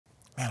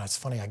Man, it's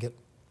funny, I get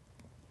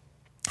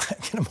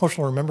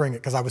emotional remembering it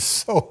because I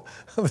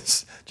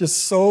was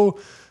just so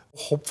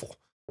hopeful.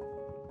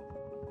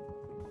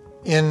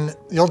 In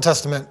the Old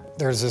Testament,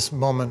 there's this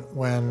moment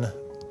when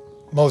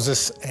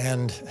Moses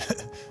and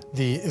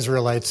the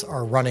Israelites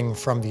are running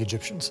from the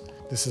Egyptians.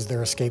 This is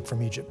their escape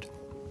from Egypt.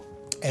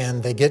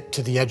 And they get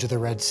to the edge of the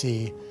Red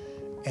Sea,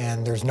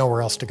 and there's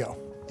nowhere else to go.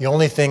 The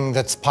only thing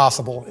that's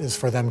possible is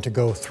for them to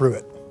go through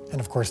it.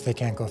 And of course, they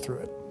can't go through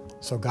it.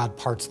 So God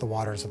parts the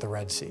waters of the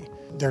Red Sea.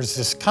 There's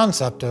this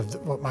concept of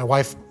what my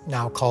wife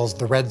now calls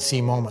the Red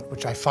Sea moment,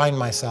 which I find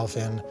myself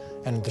in,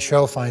 and the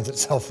show finds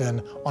itself in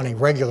on a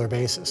regular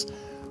basis,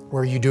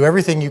 where you do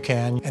everything you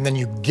can, and then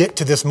you get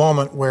to this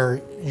moment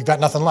where you've got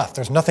nothing left.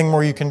 There's nothing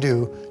more you can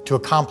do to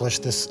accomplish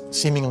this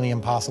seemingly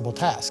impossible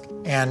task.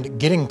 And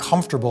getting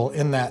comfortable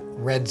in that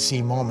Red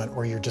Sea moment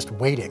where you're just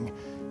waiting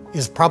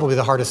is probably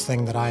the hardest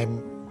thing that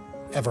I'm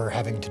ever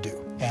having to do.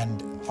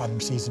 And on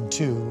season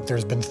 2,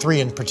 there's been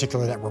 3 in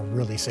particular that were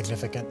really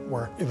significant,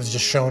 where it was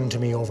just shown to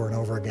me over and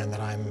over again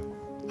that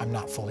I'm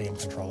not fully in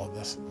control of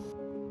this.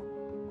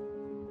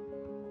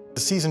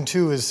 Season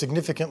 2 is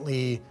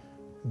significantly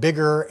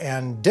bigger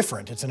and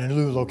different. It's in a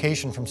new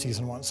location from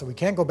season 1, so we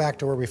can't go back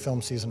to where we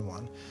filmed season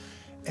 1.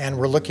 And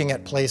we're looking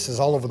at places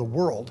all over the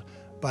world,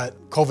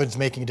 but COVID's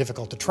making it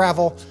difficult to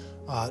travel.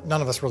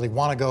 None of us really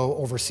want to go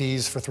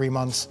overseas for 3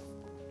 months.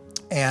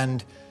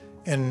 And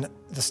in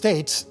the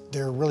States,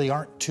 there really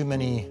aren't too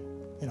many,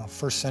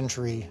 first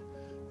century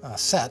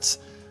sets,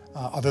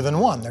 other than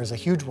one. There's a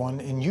huge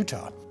one in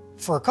Utah.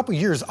 For a couple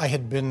years, I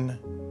had been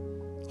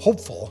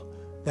hopeful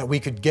that we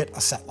could get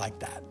a set like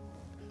that.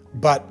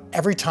 But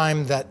every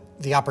time that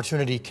the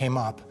opportunity came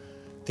up,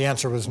 the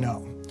answer was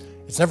no.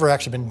 It's never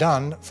actually been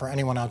done for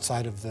anyone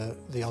outside of the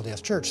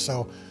LDS Church,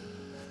 so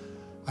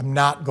I'm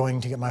not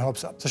going to get my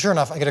hopes up. So sure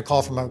enough, I get a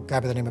call from a guy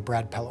by the name of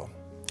Brad Pello,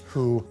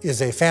 who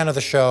is a fan of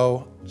the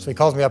show. So he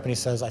calls me up and he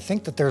says, I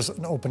think that there's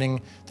an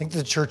opening. I think that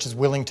the church is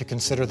willing to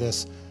consider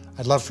this.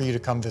 I'd love for you to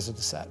come visit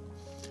the set.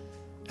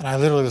 And I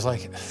literally was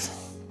like,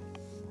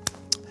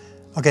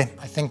 okay,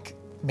 I think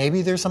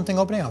maybe there's something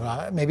opening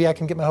up. Maybe I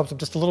can get my hopes up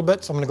just a little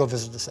bit, so I'm gonna go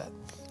visit the set.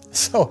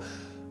 So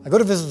I go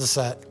to visit the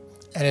set,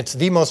 and it's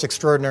the most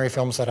extraordinary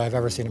film set I've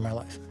ever seen in my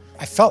life.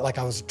 I felt like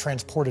I was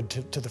transported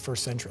to the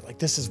first century. Like,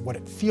 this is what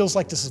it feels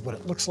like, this is what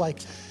it looks like,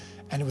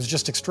 and it was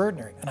just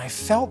extraordinary. And I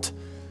felt,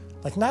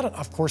 like,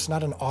 of course,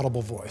 not an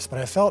audible voice, but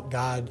I felt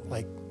God,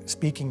 like,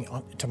 speaking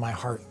to my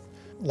heart.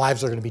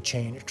 Lives are gonna be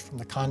changed from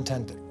the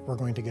content that we're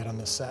going to get on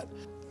this set.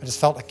 I just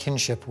felt a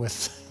kinship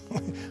with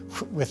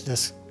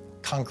this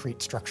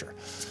concrete structure.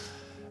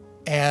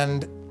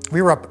 And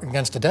we were up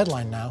against a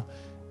deadline now,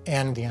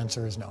 and the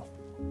answer is no.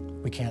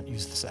 We can't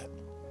use the set.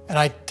 And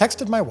I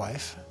texted my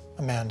wife,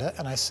 Amanda,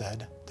 and I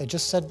said, they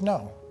just said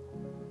no.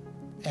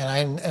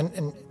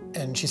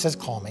 And she says,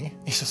 call me.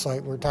 He says,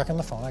 so we're talking on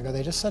the phone. I go,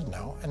 they just said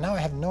no, and now I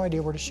have no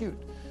idea where to shoot.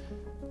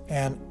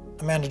 And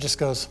Amanda just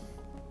goes,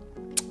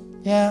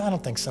 yeah, I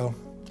don't think so.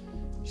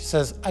 She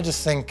says, I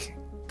just think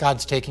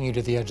God's taking you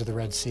to the edge of the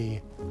Red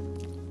Sea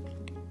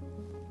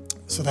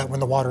so that when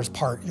the waters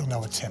part, you'll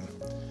know it's him.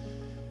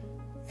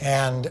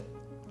 And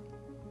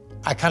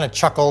I kind of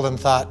chuckled and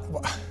thought,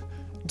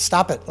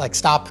 stop it, like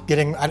stop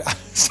getting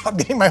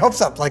my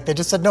hopes up. Like, they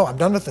just said, no, I'm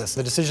done with this.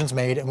 The decision's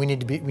made and we need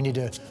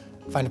to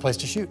find a place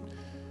to shoot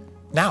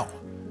now.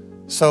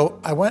 So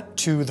I went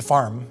to the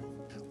farm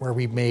where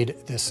we made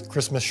this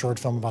Christmas short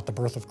film about the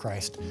birth of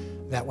Christ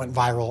that went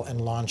viral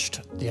and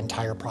launched the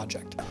entire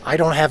project. I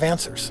don't have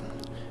answers.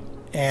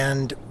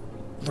 And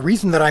the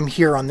reason that I'm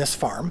here on this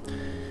farm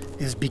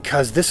is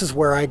because this is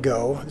where I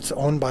go. It's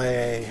owned by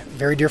a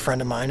very dear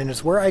friend of mine, and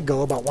it's where I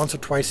go about once or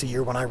twice a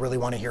year when I really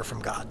want to hear from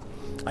God.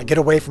 I get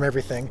away from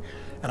everything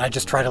and I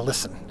just try to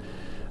listen,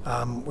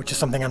 which is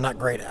something I'm not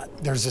great at.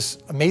 There's this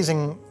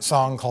amazing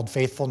song called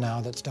Faithful Now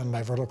that's done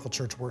by Vertical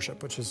Church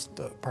Worship, which is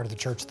the part of the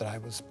church that I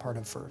was part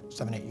of for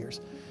 7-8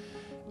 years.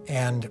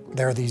 And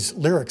there are these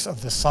lyrics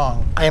of this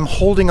song. I am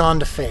holding on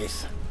to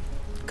faith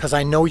because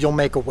I know you'll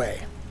make a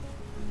way.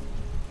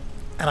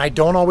 And I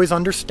don't always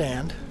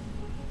understand.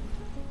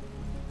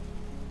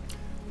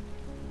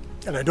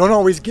 And I don't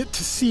always get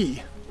to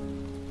see,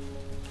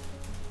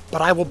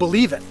 but I will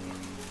believe it.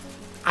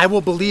 I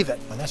will believe it.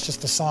 And that's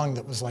just a song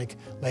that was like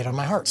laid on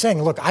my heart,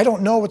 saying, look, I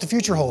don't know what the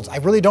future holds. I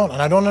really don't,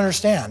 and I don't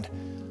understand,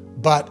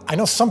 but I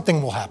know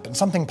something will happen,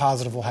 something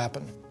positive will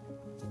happen.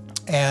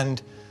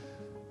 And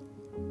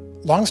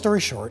long story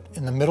short,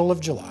 in the middle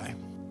of July,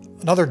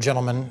 another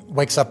gentleman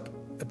wakes up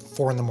at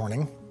 4 in the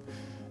morning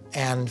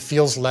and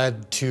feels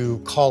led to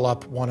call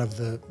up one of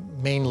the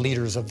main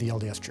leaders of the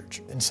LDS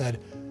Church and said,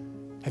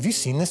 have you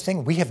seen this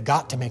thing? We have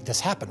got to make this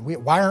happen.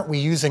 Why aren't we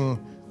using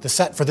the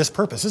set for this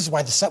purpose? This is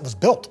why the set was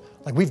built.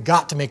 Like, we've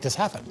got to make this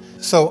happen.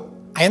 So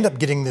I end up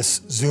getting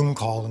this Zoom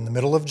call in the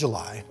middle of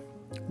July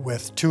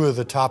with 2 of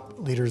the top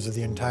leaders of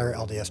the entire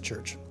LDS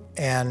Church.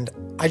 And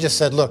I just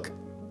said, look,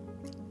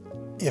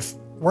 if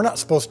we're not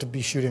supposed to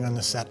be shooting on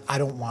this set, I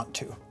don't want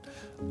to.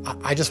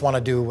 I just want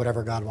to do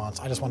whatever God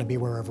wants. I just want to be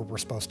wherever we're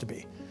supposed to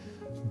be.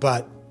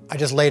 But I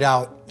just laid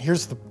out,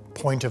 here's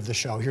point of the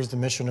show. Here's the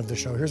mission of the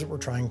show. Here's what we're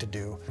trying to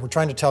do. We're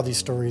trying to tell these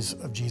stories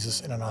of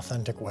Jesus in an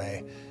authentic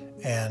way.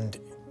 And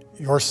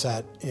your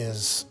set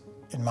is,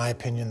 in my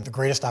opinion, the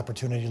greatest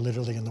opportunity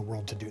literally in the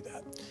world to do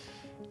that.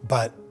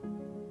 But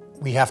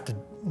we have to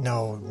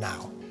know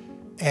now.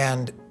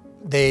 And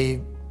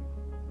they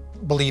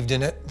believed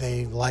in it.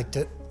 They liked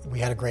it. We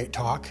had a great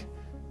talk.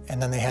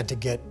 And then they had to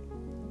get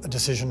a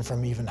decision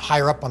from even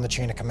higher up on the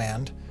chain of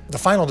command. The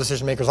final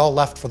decision makers all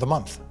left for the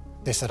month.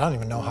 They said, I don't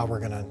even know how we're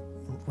going to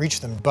reach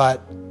them.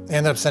 But they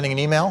ended up sending an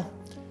email.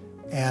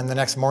 And the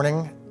next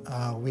morning,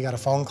 we got a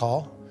phone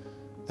call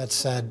that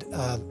said,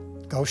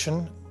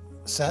 Goshen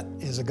set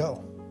is a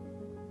go.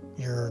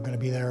 You're going to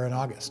be there in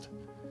August.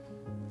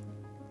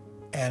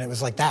 And it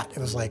was like that. It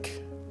was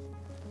like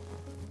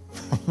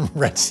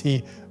Red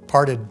Sea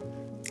parted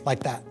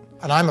like that.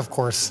 And I'm, of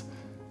course,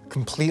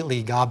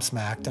 completely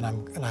gobsmacked, and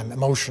I'm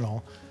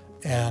emotional.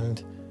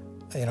 And,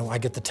 you know, I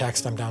get the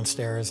text, I'm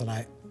downstairs, and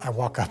I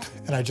walk up,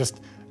 and I just,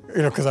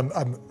 you know, because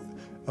I'm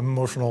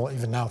emotional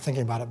even now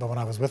thinking about it, but when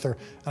I was with her,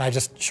 and I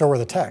just show her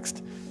the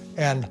text.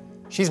 And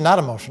she's not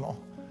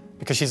emotional,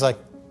 because she's like,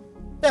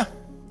 yeah,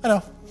 I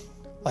know.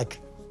 Like,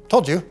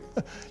 told you.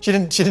 She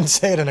didn't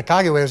say it in a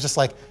cocky way. It was just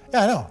like,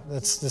 yeah, I know.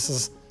 This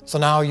is, so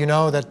now you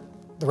know that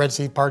the Red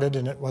Sea parted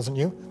and it wasn't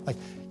you? Like,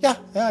 yeah,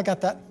 I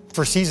got that.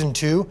 For season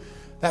 2,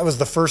 that was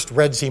the first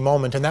Red Sea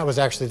moment, and that was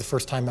actually the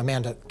first time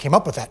Amanda came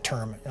up with that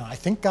term. You know, I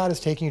think God is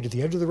taking you to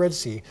the edge of the Red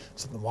Sea,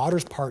 so the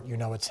waters part, you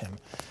know it's him.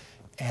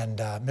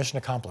 And mission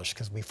accomplished,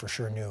 because we for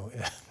sure knew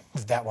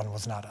that one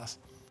was not us.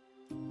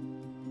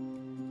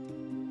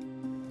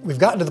 We've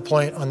gotten to the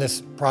point on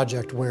this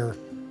project where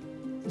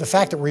the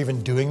fact that we're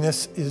even doing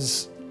this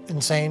is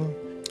insane.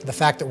 The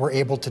fact that we're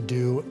able to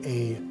do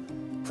a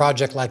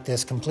project like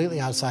this completely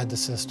outside the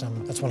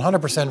system, that's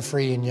 100%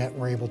 free, and yet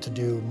we're able to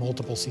do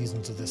multiple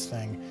seasons of this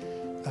thing,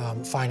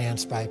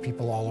 financed by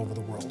people all over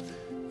the world,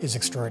 is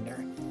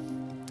extraordinary.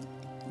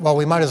 Well,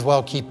 we might as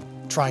well keep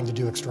trying to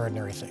do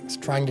extraordinary things,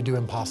 trying to do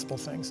impossible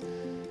things.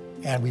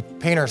 And we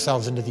paint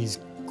ourselves into these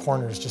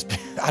corners, just,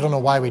 I don't know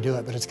why we do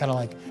it, but it's kind of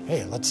like,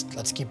 hey,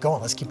 let's keep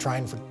going, let's keep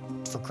trying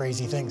for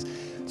crazy things.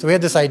 So we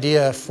had this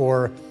idea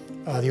for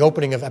the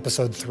opening of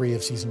episode 3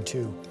 of season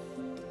 2,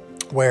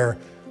 where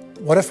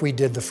what if we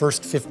did the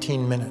first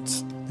 15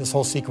 minutes, this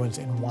whole sequence,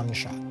 in one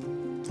shot?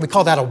 We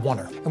call that a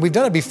oneer. And we've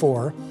done it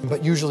before,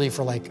 but usually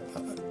for like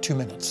 2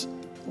 minutes,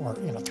 or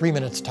 3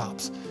 minutes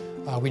tops.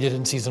 We did it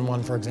in season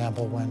 1, for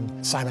example,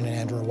 when Simon and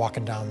Andrew are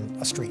walking down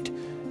a street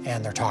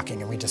and they're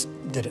talking, and we just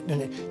did it.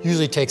 And it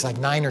usually takes like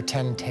 9 or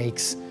 10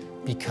 takes,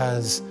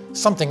 because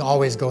something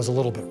always goes a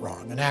little bit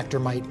wrong. An actor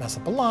might mess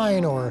up a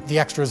line, or the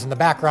extras in the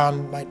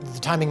background, the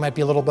timing might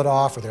be a little bit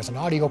off, or there's an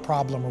audio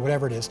problem, or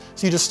whatever it is.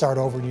 So you just start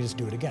over and you just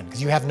do it again,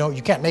 because you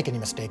can't make any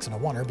mistakes in a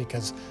oneer,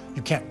 because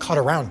you can't cut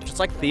around it. It's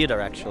like theater,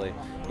 actually.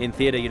 In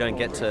theater, you don't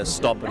get to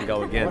stop and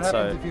go again. What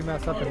happens if you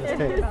mess up in this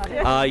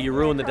take? You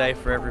ruin the day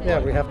for everybody. Yeah,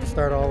 we have to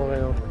start all the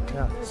way over.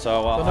 Yeah.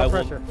 So, no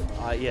pressure.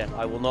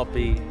 I will not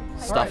be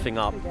stuffing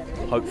up,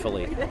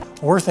 hopefully.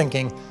 We're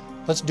thinking,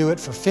 let's do it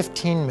for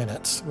 15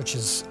 minutes, which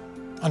is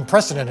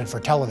unprecedented for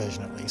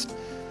television, at least.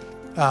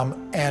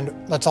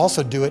 And let's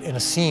also do it in a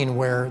scene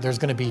where there's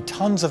going to be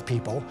tons of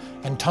people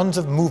and tons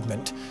of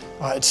movement.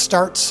 It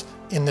starts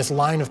in this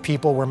line of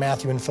people where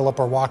Matthew and Philip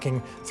are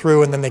walking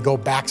through, and then they go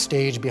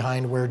backstage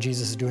behind where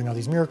Jesus is doing all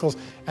these miracles,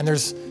 and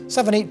there's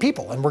 7, 8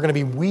 people, and we're going to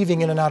be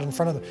weaving in and out in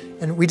front of them.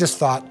 And we just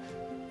thought,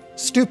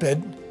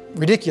 stupid,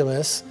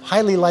 ridiculous,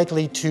 highly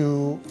likely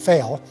to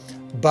fail,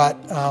 but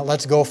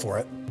let's go for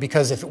it.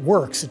 Because if it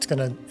works, it's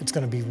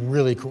gonna be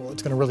really cool.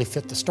 It's gonna really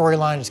fit the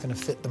storyline, it's gonna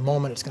fit the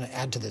moment, it's gonna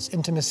add to this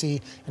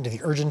intimacy and to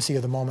the urgency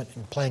of the moment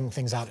and playing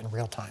things out in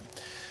real time.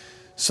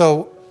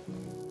 So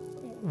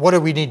what do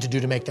we need to do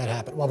to make that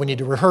happen? Well, we need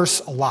to rehearse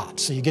a lot.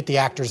 So you get the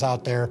actors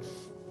out there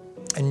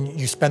and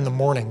you spend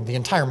the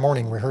entire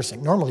morning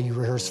rehearsing. Normally you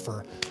rehearse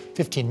for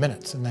 15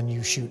 minutes and then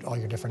you shoot all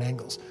your different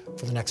angles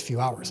for the next few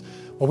hours.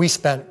 Well, we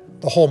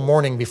spent the whole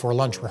morning before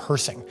lunch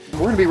rehearsing. We're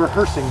gonna be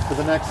rehearsing for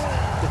the next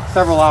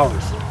several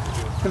hours.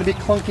 It's going to be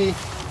clunky.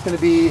 It's going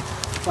to be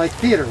like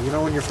theater,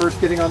 when you're first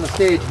getting on the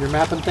stage and you're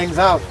mapping things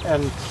out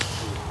and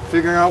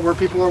figuring out where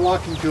people are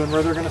walking to and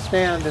where they're going to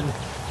stand.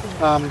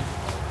 And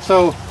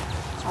so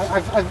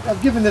I've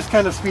given this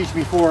kind of speech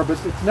before, but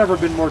it's never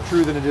been more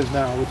true than it is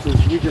now, which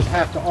is you just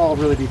have to all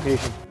really be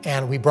patient.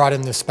 And we brought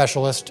in this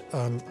specialist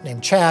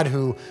named Chad,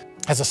 who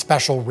has a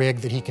special rig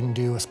that he can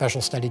do, a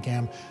special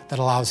Steadicam that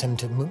allows him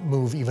to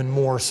move even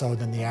more so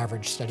than the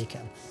average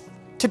Steadicam.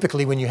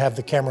 Typically, when you have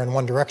the camera in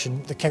one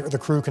direction, the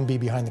crew can be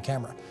behind the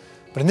camera.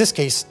 But in this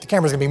case, the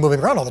camera's gonna be moving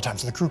around all the time,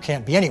 so the crew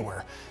can't be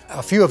anywhere.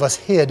 A few of us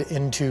hid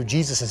into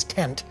Jesus's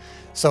tent,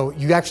 so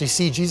you actually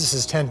see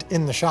Jesus's tent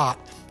in the shot,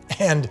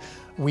 and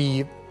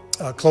we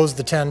closed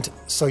the tent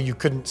so you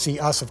couldn't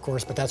see us, of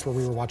course, but that's where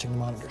we were watching the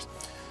monitors.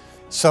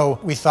 So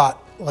we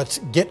thought, let's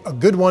get a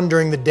good one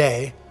during the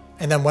day,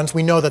 and then once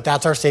we know that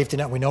that's our safety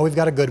net, we know we've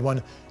got a good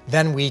one,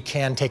 then we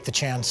can take the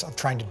chance of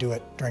trying to do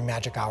it during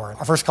magic hour.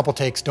 Our first couple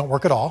takes don't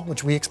work at all,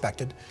 which we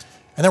expected.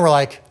 And then we're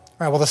like, all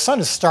right, well, the sun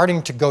is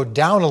starting to go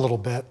down a little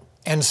bit.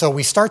 And so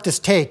we start this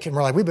take and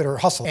we're like, we better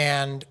hustle.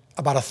 And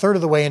about a third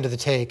of the way into the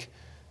take,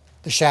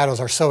 the shadows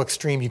are so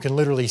extreme you can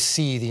literally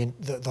see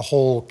the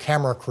whole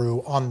camera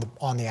crew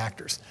on the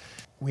actors.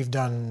 We've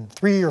done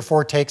 3 or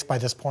 4 takes by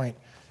this point,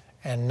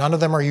 and none of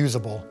them are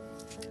usable,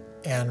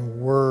 and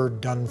we're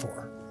done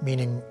for,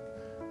 meaning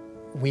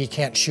we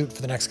can't shoot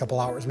for the next couple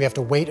hours. We have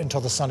to wait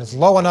until the sun is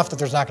low enough that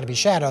there's not going to be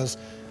shadows,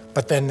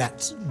 but then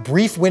that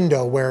brief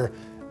window where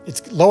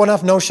it's low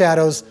enough, no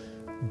shadows,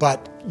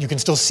 but you can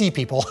still see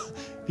people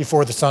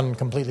before the sun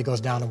completely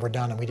goes down and we're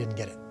done and we didn't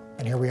get it.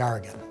 And here we are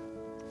again,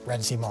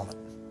 Red Sea moment.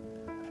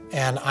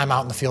 And I'm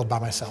out in the field by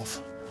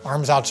myself,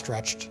 arms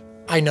outstretched.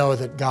 I know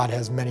that God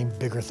has many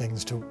bigger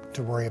things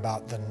to worry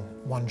about than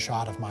one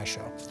shot of my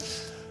show.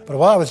 But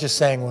what I was just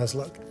saying was,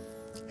 look,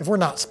 if we're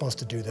not supposed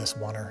to do this,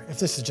 Warner, if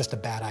this is just a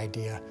bad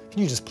idea,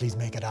 can you just please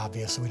make it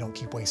obvious so we don't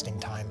keep wasting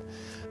time?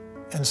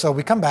 And so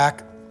we come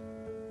back,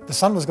 the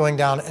sun was going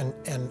down,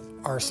 and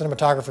our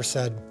cinematographer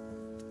said,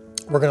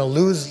 we're gonna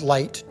lose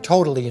light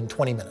totally in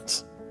 20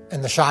 minutes.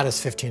 And the shot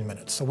is 15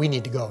 minutes, so we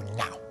need to go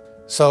now.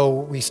 So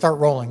we start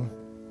rolling,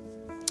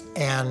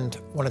 and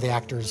one of the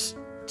actors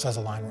says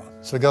a line wrong.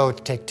 So we go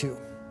to take 2,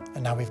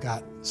 and now we've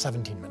got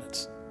 17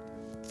 minutes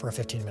for a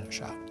 15-minute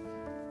shot.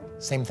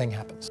 Same thing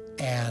happens.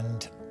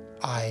 And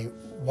I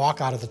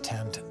walk out of the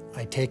tent,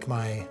 I take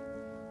my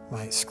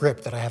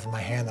script that I have in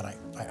my hand, and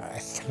I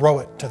throw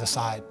it to the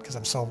side because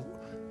I'm so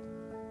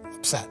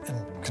upset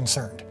and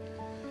concerned.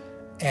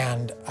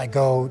 And I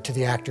go to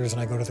the actors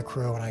and I go to the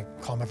crew and I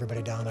calm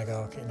everybody down. I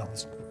go, okay, no,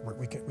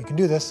 we can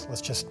do this.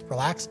 Let's just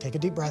relax, take a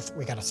deep breath.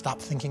 We got to stop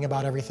thinking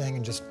about everything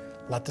and just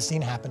let the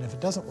scene happen. If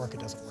it doesn't work, it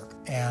doesn't work.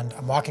 And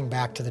I'm walking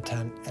back to the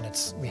tent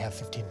and we have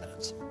 15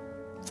 minutes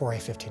for a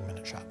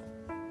 15-minute shot.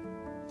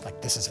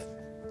 Like, this is it.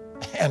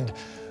 And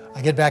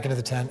I get back into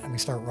the tent and we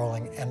start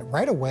rolling. And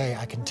right away,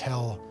 I can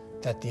tell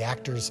that the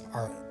actors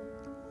are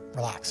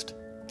relaxed.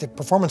 The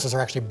performances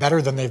are actually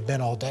better than they've been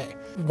all day.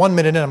 1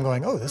 minute in, I'm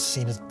going, oh, this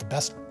scene is the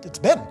best it's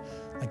been.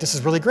 Like, this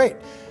is really great.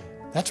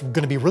 That's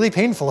gonna be really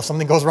painful if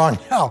something goes wrong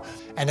now.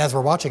 And as we're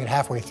watching it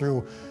halfway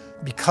through,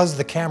 because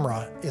the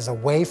camera is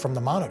away from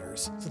the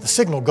monitors, so the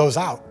signal goes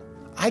out,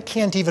 I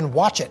can't even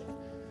watch it.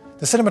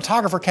 The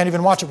cinematographer can't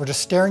even watch it. We're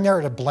just staring there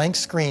at a blank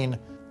screen.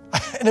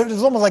 And it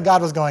was almost like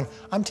God was going,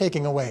 I'm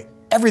taking away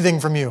everything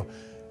from you.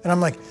 And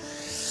I'm like,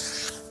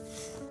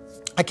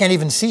 I can't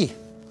even see.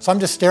 So I'm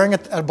just staring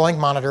at a blank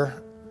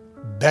monitor,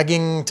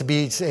 begging to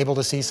be able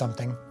to see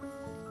something.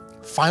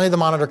 Finally, the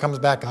monitor comes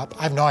back up.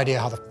 I have no idea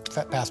how the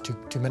past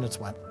two minutes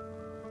went.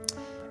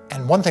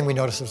 And one thing we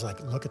noticed was,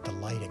 like, look at the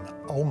lighting.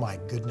 Oh my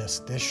goodness,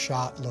 this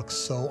shot looks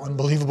so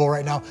unbelievable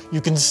right now.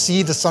 You can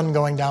see the sun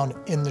going down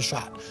in the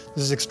shot.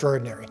 This is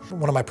extraordinary.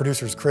 One of my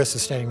producers, Chris,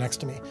 is standing next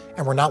to me,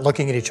 and we're not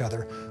looking at each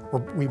other.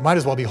 We might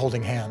as well be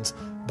holding hands,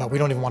 but we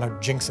don't even want to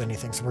jinx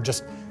anything. So we're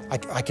just,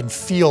 I can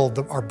feel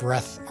our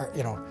breath,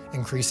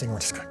 increasing. We're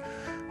just going,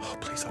 oh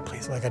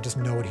please, like, I just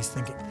know what he's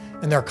thinking.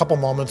 And there are a couple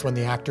moments when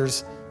the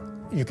actors,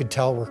 you could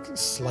tell, were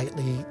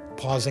slightly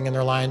pausing in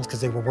their lines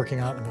because they were working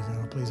out and going,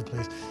 oh, please.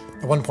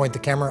 At one point, the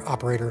camera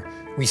operator,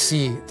 we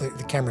see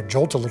the camera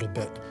jolt a little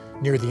bit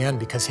near the end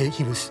because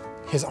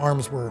his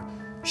arms were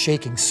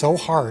shaking so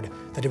hard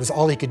that it was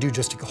all he could do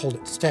just to hold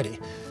it steady.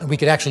 And we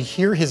could actually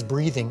hear his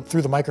breathing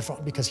through the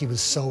microphone because he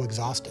was so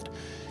exhausted.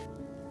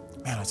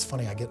 Man, it's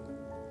funny, I get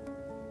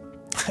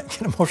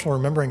emotional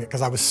remembering it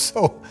because I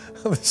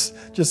was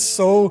just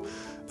so,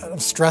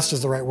 stressed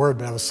is the right word,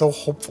 but I was so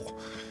hopeful.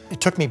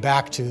 It took me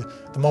back to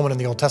the moment in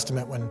the Old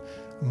Testament when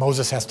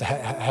Moses has to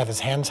have his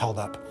hands held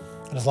up.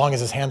 And as long as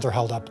his hands are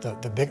held up,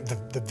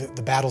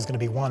 the battle's going to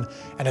be won.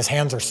 And his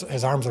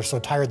arms are so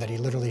tired that he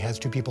literally has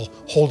 2 people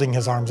holding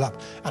his arms up.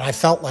 And I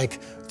felt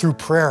like through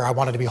prayer, I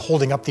wanted to be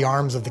holding up the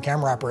arms of the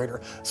camera operator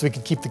so we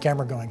could keep the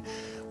camera going.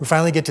 We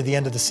finally get to the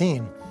end of the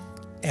scene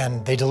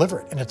and they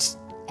deliver it, and it's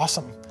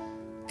awesome.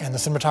 And the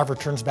cinematographer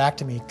turns back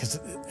to me because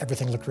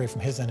everything looked great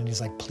from his end, and he's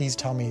like, please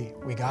tell me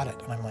we got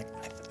it. And I'm like,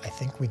 I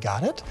think we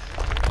got it?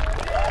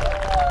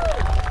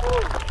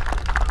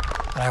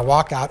 And I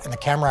walk out and the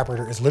camera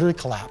operator is literally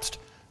collapsed.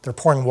 They're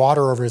pouring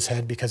water over his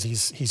head because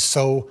he's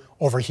so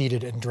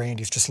overheated and drained.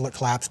 He's just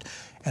collapsed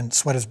and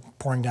sweat is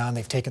pouring down.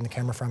 They've taken the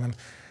camera from him.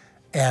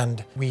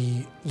 And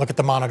we look at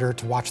the monitor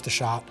to watch the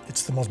shot.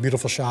 It's the most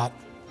beautiful shot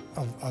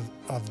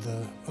of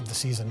the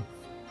season.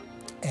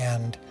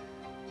 And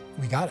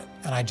we got it.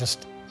 And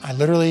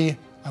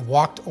I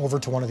walked over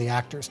to one of the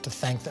actors to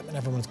thank them, and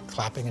everyone's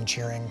clapping and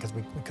cheering because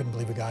we couldn't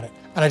believe we got it.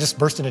 And I just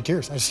burst into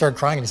tears. I just started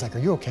crying, and he's like, are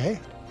you okay?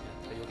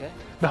 Are you okay?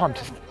 No, I'm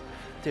just...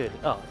 Dude,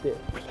 dude,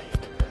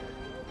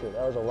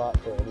 that was a lot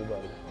for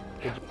everybody.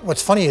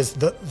 What's funny is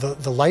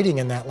the lighting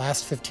in that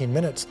last 15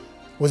 minutes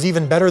was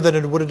even better than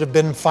it would have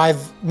been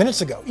 5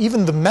 minutes ago.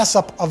 Even the mess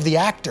up of the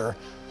actor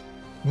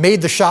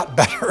made the shot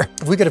better.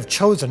 If we could have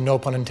chosen, no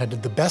pun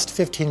intended, the best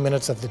 15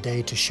 minutes of the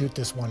day to shoot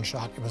this one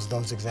shot, it was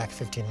those exact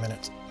 15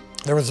 minutes.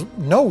 There was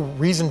no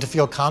reason to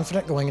feel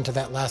confident going into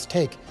that last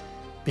take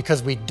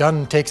because we'd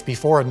done takes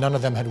before and none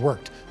of them had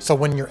worked. So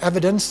when your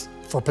evidence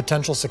for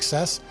potential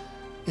success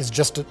is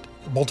just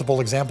multiple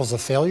examples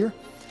of failure,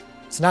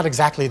 It's not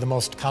exactly the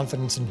most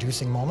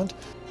confidence-inducing moment.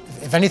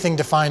 If anything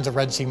defines a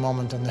Red Sea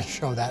moment on this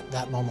show,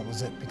 that moment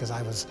was it, because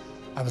I was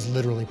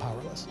literally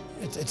powerless.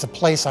 It's a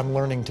place I'm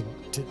learning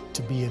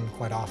to be in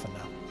quite often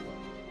now.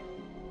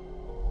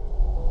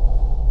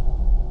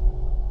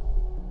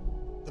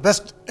 The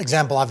best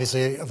example,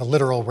 obviously, of a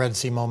literal Red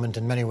Sea moment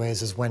in many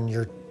ways is when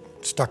you're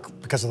stuck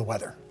because of the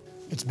weather.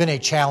 It's been a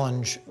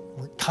challenge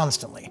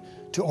constantly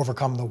to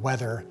overcome the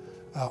weather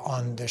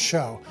on this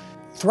show.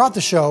 Throughout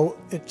the show,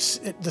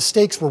 the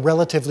stakes were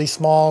relatively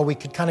small. We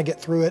could kind of get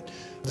through it.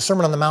 The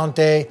Sermon on the Mount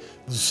day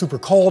was super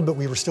cold, but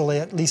we were still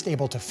at least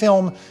able to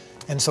film,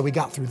 and so we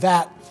got through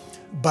that.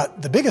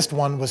 But the biggest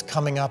one was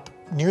coming up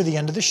near the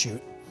end of the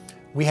shoot.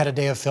 We had a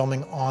day of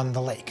filming on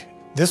the lake.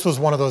 This was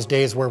one of those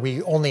days where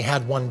we only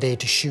had one day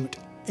to shoot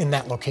in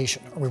that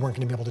location, or we weren't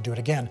going to be able to do it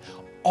again.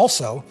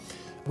 Also,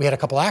 we had a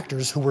couple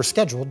actors who were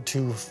scheduled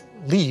to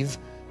leave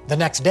the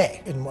next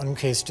day. In one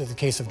case, to the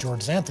case of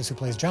George Xanthus, who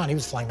plays John, he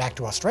was flying back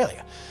to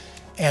Australia.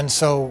 And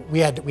so we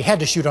had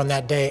to shoot on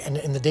that day, and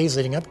in the days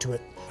leading up to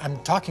it, I'm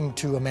talking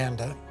to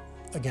Amanda,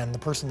 again, the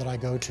person that I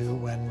go to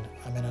when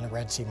I'm in a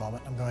Red Sea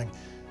moment. I'm going,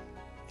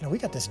 you know, we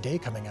got this day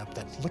coming up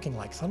that's looking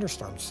like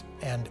thunderstorms,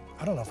 and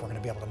I don't know if we're gonna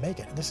be able to make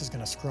it, and this is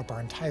gonna screw up our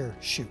entire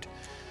shoot.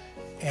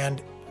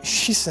 And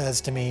she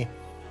says to me,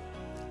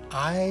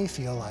 I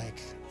feel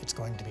like it's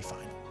going to be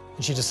fine.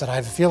 And she just said,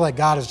 I feel like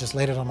God has just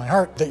laid it on my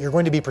heart that you're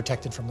going to be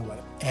protected from the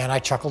weather. And I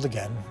chuckled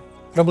again.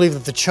 I don't believe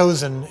that the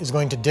chosen is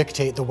going to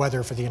dictate the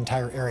weather for the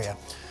entire area,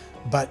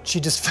 but she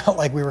just felt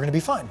like we were gonna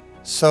be fine.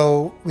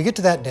 So we get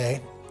to that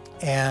day,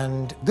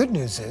 and good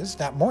news is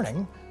that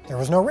morning, there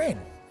was no rain.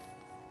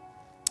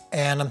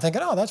 And I'm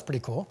thinking, oh, that's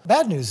pretty cool.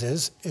 Bad news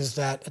is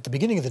that at the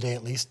beginning of the day,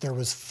 at least, there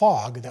was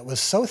fog that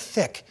was so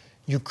thick,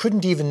 you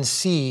couldn't even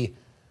see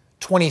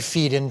 20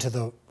 feet into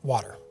the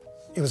water.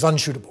 It was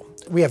unshootable.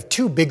 We have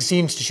 2 big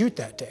scenes to shoot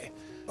that day,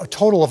 a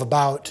total of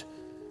about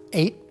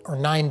 8 or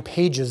 9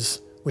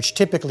 pages, which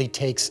typically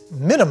takes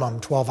minimum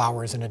 12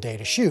 hours in a day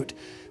to shoot,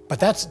 but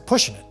that's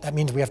pushing it. That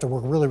means we have to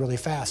work really, really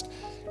fast.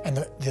 And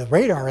the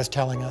radar is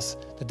telling us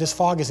that this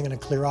fog isn't going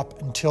to clear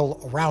up until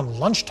around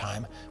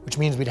lunchtime, which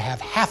means we'd have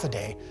half a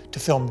day to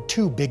film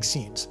 2 big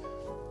scenes.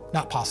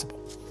 Not possible.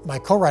 My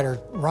co-writer,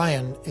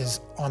 Ryan, is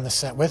on the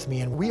set with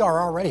me, and we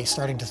are already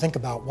starting to think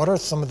about what are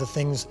some of the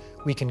things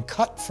we can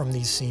cut from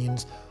these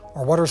scenes,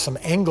 or what are some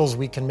angles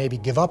we can maybe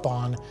give up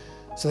on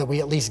so that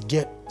we at least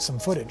get some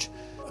footage.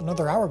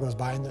 Another hour goes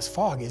by and this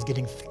fog is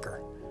getting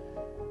thicker.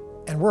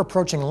 And we're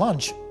approaching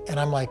lunch, and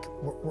I'm like,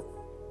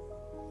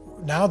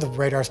 now the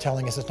radar's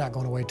telling us it's not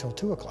going away till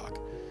 2 o'clock.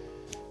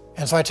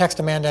 And so I text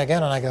Amanda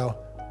again and I go,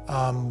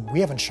 we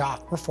haven't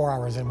shot, we're 4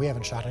 hours in, we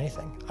haven't shot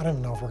anything. I don't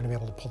even know if we're gonna be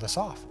able to pull this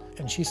off.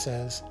 And she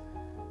says,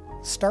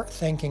 start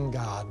thanking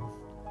God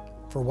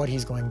for what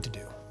he's going to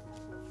do.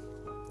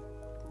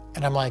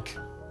 And I'm like,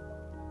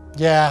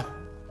 yeah,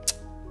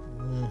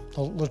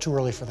 a little too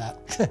early for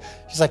that.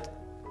 She's like,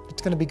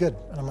 it's gonna be good.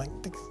 And I'm like,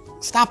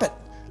 stop it.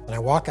 And I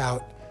walk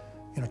out,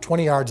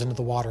 20 yards into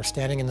the water,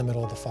 standing in the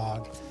middle of the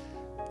fog.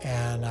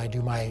 And I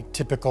do my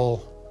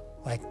typical,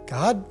 like,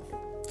 God,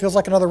 feels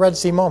like another Red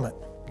Sea moment.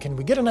 Can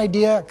we get an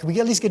idea? Can we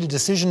at least get a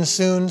decision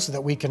soon so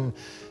that we can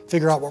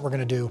figure out what we're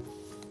gonna do?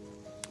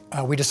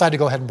 We decide to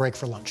go ahead and break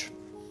for lunch.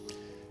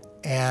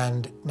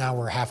 And now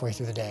we're halfway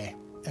through the day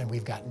and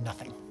we've got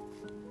nothing.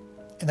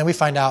 And then we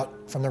find out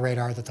from the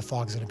radar that the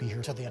fog's gonna be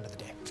here till the end of the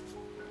day.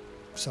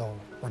 So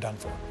we're done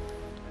for.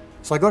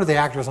 So I go to the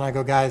actors and I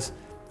go, guys,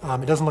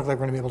 it doesn't look like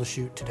we're gonna be able to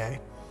shoot today.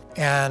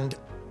 And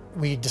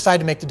we decide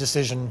to make the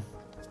decision,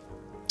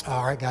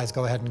 all right, guys,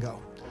 go ahead and go.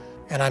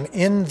 And I'm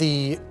in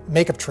the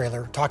makeup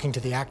trailer talking to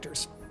the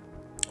actors,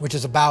 which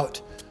is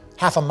about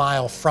half a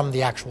mile from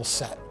the actual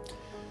set.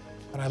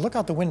 And I look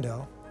out the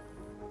window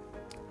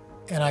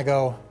and I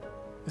go,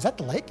 is that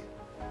the lake?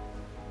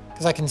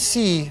 Because I can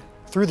see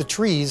through the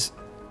trees,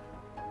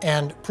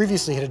 and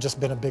previously it had just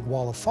been a big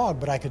wall of fog,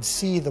 but I could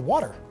see the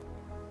water,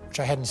 which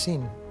I hadn't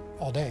seen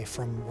all day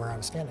from where I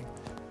was standing.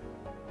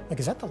 Like,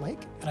 is that the lake?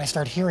 And I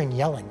start hearing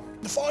yelling,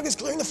 the fog is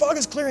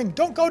clearing,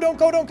 don't go, don't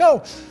go, don't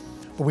go.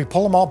 But we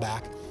pull them all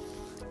back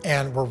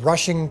and we're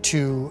rushing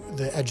to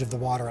the edge of the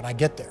water, and I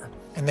get there.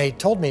 And they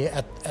told me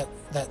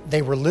that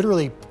they were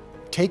literally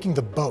taking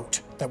the boat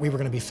that we were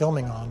gonna be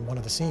filming on, one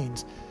of the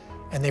scenes,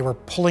 and they were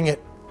pulling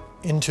it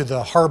into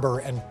the harbor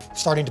and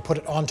starting to put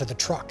it onto the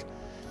truck.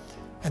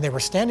 And they were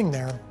standing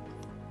there,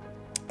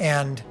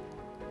 and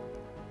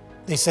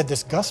they said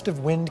this gust of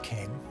wind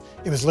came.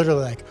 It was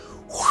literally like,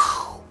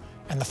 whew,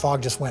 and the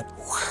fog just went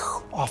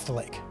whew, off the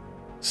lake.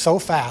 So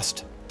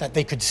fast that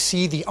they could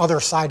see the other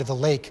side of the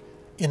lake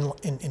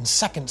in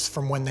seconds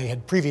from when they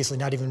had previously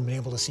not even been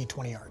able to see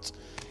 20 yards.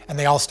 And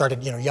they all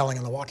started, yelling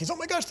on the walkies, oh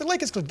my gosh, the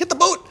lake is clear, get the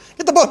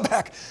boat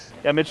back.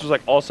 Yeah, Mitch was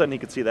like, all of a sudden he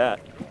could see that.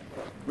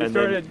 And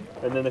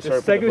then they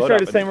started putting the boat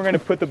started saying we're going to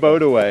put the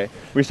boat away.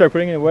 We started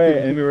putting it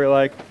away, and we were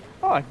like,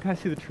 oh, I can kind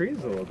of see the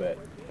trees a little bit.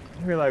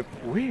 And we were like,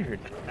 weird.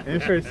 And we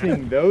started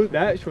seeing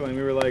that shoreline.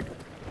 We were like,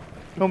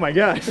 oh my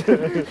gosh. And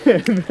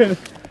then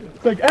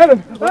it's like,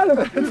 Adam.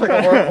 It's like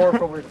a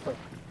horrible weird thing.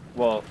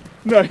 Well,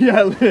 No,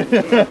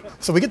 yeah.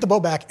 So we get the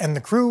boat back, and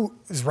the crew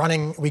is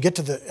running. We get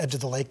to the edge of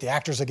the lake. The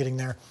actors are getting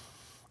there.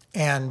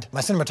 And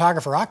my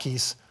cinematographer,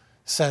 Akis,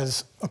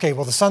 says, okay,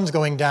 well, the sun's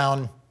going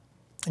down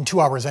in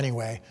 2 hours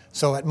anyway,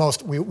 so at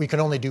most, we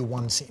can only do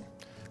one scene.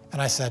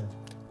 And I said,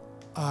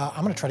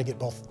 I'm going to try to get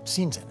both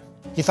scenes in.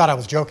 He thought I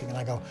was joking, and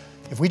I go,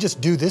 if we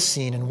just do this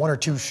scene in 1 or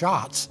 2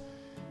 shots,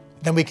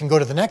 then we can go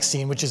to the next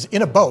scene, which is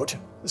in a boat.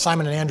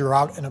 Simon and Andrew are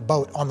out in a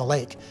boat on the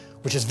lake,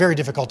 which is very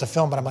difficult to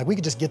film, but I'm like, we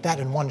could just get that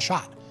in 1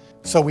 shot.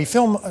 So we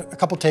film a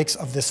couple takes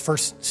of this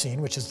first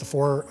scene, which is the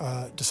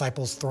 4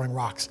 disciples throwing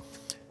rocks.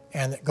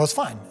 And it goes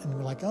fine. And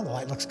we're like, oh, the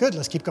light looks good,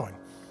 let's keep going.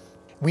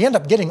 We end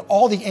up getting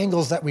all the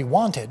angles that we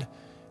wanted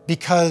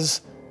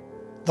because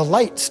the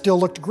light still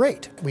looked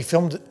great. We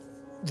filmed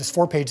this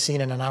 4-page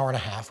scene in an hour and a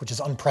half, which is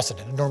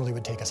unprecedented. Normally it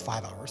would take us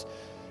 5 hours.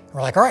 And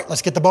we're like, all right,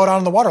 let's get the boat out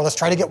in the water. Let's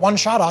try to get 1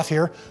 shot off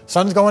here.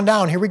 Sun's going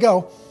down, here we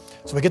go.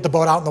 So we get the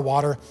boat out in the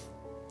water,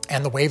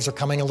 and the waves are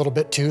coming a little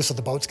bit too, so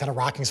the boat's kind of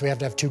rocking, so we have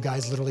to have 2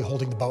 guys literally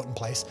holding the boat in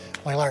place.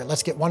 I'm like, all right,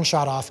 let's get 1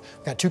 shot off.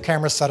 We've got 2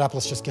 cameras set up,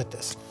 let's just get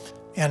this.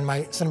 And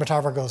my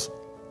cinematographer goes,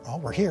 well,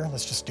 we're here,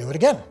 let's just do it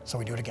again. So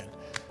we do it again.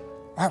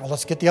 All right, well,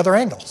 let's get the other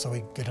angle. So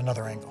we get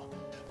another angle.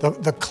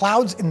 The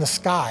clouds in the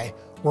sky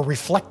were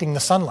reflecting the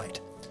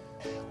sunlight.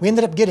 We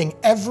ended up getting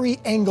every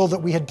angle that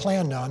we had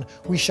planned on.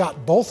 We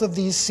shot both of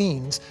these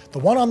scenes, the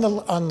one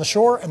on the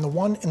shore and the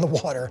one in the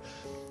water,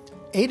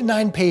 8 to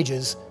 9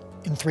 pages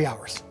in 3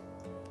 hours.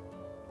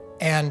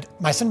 And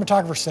my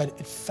cinematographer said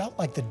it felt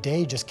like the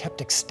day just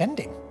kept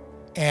extending.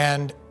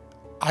 And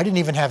I didn't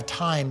even have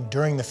time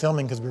during the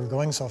filming, because we were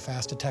going so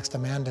fast, to text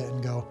Amanda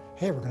and go,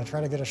 hey, we're gonna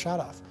try to get a shot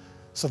off.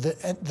 So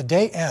the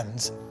day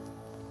ends,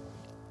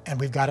 and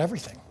we've got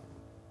everything.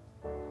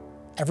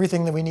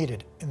 Everything that we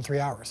needed in 3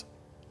 hours.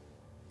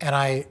 And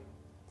I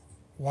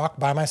walk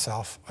by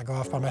myself, I go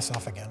off by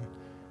myself again,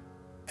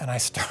 and I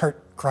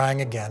start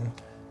crying again,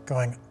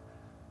 going,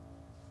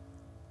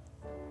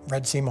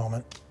 Red Sea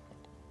moment.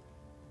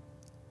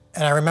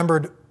 And I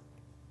remembered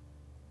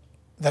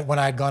that when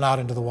I had gone out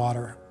into the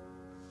water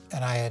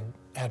and I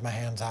had my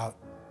hands out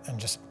and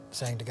just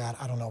saying to God,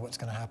 I don't know what's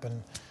going to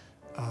happen.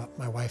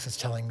 My wife is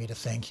telling me to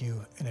thank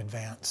you in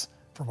advance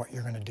for what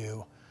you're going to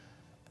do.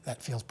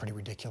 That feels pretty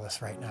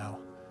ridiculous right now,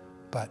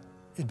 but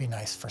it'd be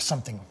nice for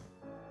something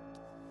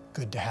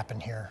good to happen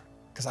here,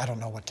 because I don't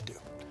know what to do.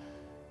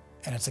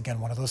 And it's, again,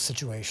 one of those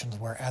situations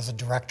where, as a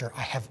director,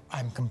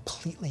 I'm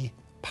completely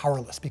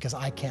powerless, because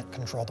I can't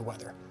control the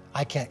weather.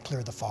 I can't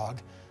clear the fog.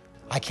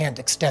 I can't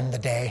extend the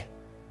day.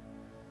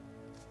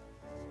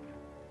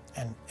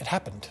 And it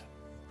happened.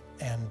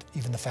 And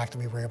even the fact that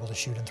we were able to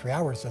shoot in 3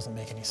 hours doesn't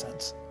make any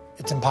sense.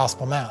 It's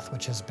impossible math,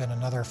 which has been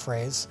another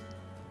phrase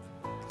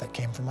that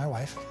came from my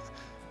wife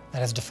that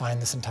has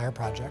defined this entire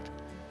project.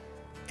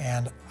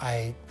 And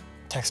I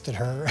texted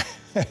her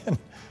and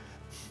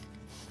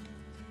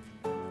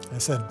I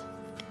said,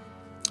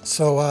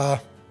 so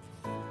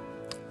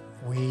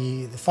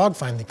the fog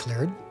finally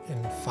cleared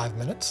in 5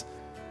 minutes,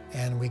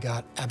 and we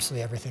got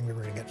absolutely everything we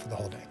were gonna get for the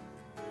whole day.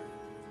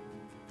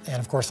 And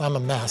of course, I'm a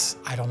mess.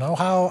 I don't know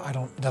how,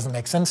 it doesn't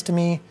make sense to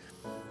me,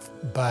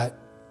 but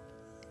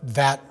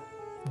that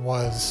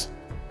was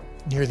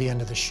near the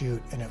end of the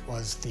shoot, and it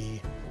was the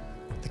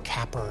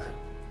capper,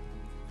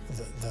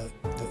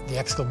 the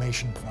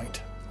exclamation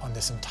point on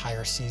this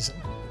entire season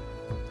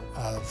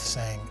of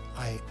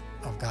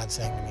God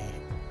saying to me,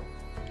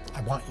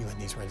 I want you in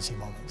these Red Sea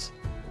moments.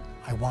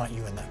 I want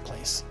you in that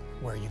place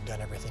where you've done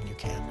everything you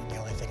can, and the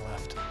only thing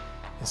left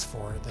is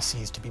for the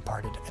seas to be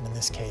parted. And in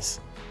this case,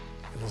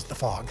 it was the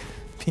fog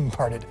being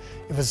parted.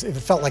 It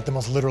felt like the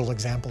most literal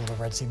example of a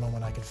Red Sea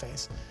moment I could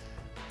face.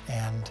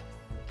 And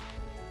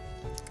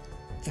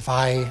if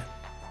I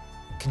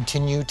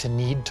continue to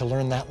need to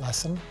learn that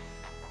lesson,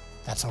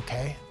 that's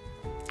okay,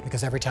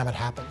 because every time it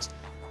happens,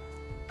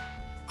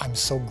 I'm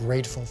so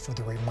grateful for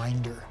the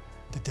reminder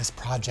that this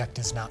project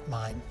is not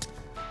mine.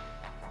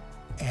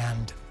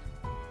 And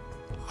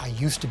I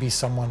used to be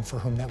someone for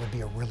whom that would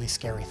be a really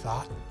scary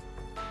thought,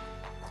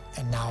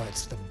 and now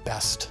it's the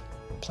best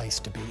place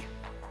to be.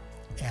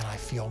 And I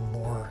feel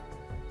more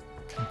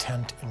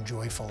content and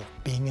joyful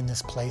being in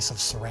this place of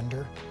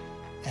surrender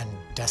and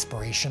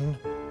desperation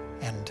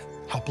and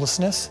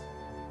helplessness.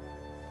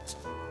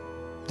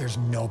 There's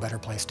no better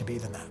place to be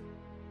than that.